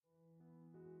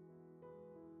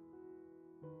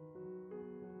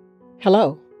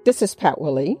Hello, this is Pat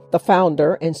Willie, the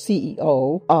founder and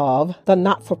CEO of the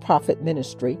not-for-profit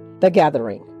ministry, The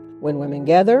Gathering. When women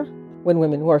gather, when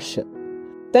women worship.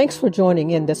 Thanks for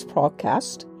joining in this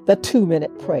podcast, The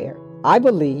 2-Minute Prayer. I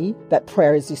believe that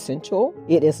prayer is essential,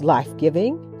 it is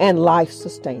life-giving and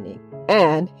life-sustaining,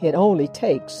 and it only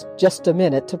takes just a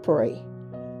minute to pray.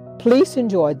 Please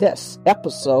enjoy this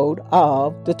episode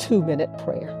of The 2-Minute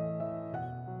Prayer.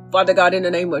 Father God, in the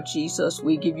name of Jesus,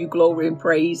 we give you glory and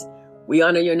praise. We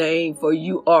honor your name, for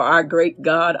you are our great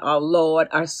God, our Lord,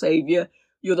 our Savior.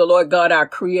 You're the Lord God, our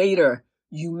Creator.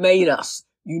 You made us.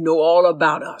 You know all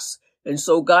about us. And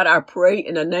so, God, I pray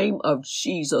in the name of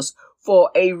Jesus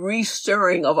for a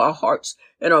restirring of our hearts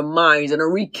and our minds and a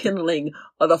rekindling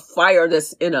of the fire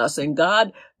that's in us. And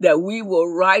God, that we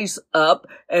will rise up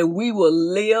and we will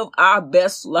live our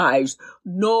best lives,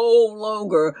 no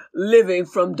longer living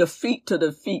from defeat to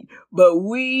defeat, but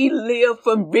we live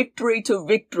from victory to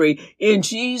victory in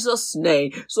Jesus'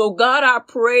 name. So God, I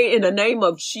pray in the name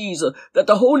of Jesus that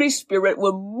the Holy Spirit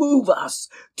will move us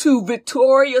to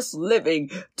victorious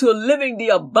living, to living the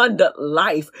abundant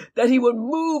life, that he would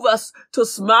move us to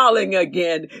smiling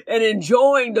again and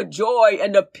enjoying the joy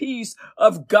and the peace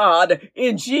of God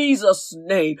in Jesus'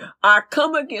 name. I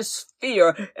come against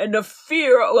fear and the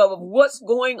fear of what's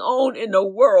going on in the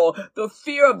world, the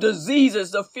fear of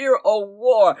diseases, the fear of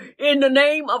war, in the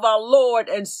name of our Lord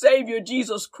and Savior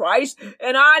Jesus Christ.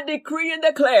 And I decree and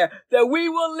declare that we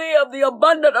will live the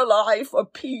abundant life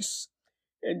of peace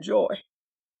and joy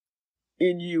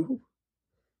in you.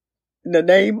 In the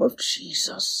name of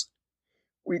Jesus,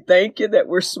 we thank you that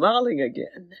we're smiling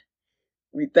again.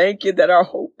 We thank you that our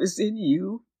hope is in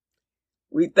you.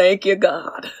 We thank you,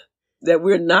 God, that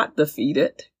we're not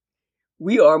defeated.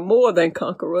 We are more than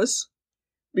conquerors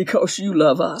because you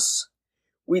love us.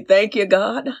 We thank you,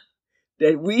 God,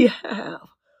 that we have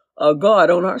a God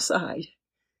on our side.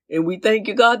 And we thank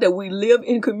you, God, that we live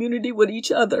in community with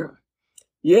each other.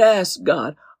 Yes,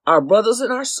 God, our brothers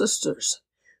and our sisters.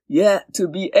 Yeah, to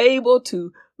be able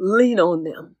to lean on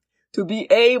them, to be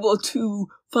able to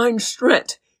find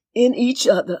strength in each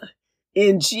other.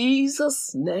 In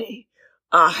Jesus' name,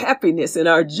 our happiness and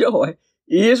our joy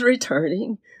is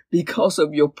returning because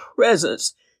of your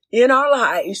presence in our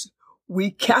lives.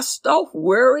 We cast off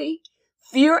worry,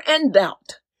 fear, and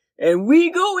doubt, and we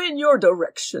go in your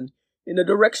direction, in the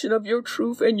direction of your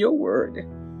truth and your word.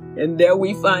 And there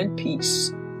we find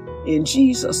peace. In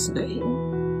Jesus'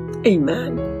 name,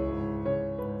 amen.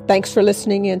 Thanks for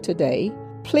listening in today.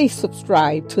 Please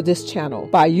subscribe to this channel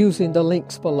by using the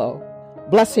links below.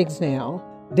 Blessings now.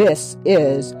 This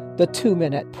is the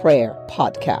 2-Minute Prayer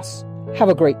Podcast. Have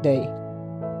a great day.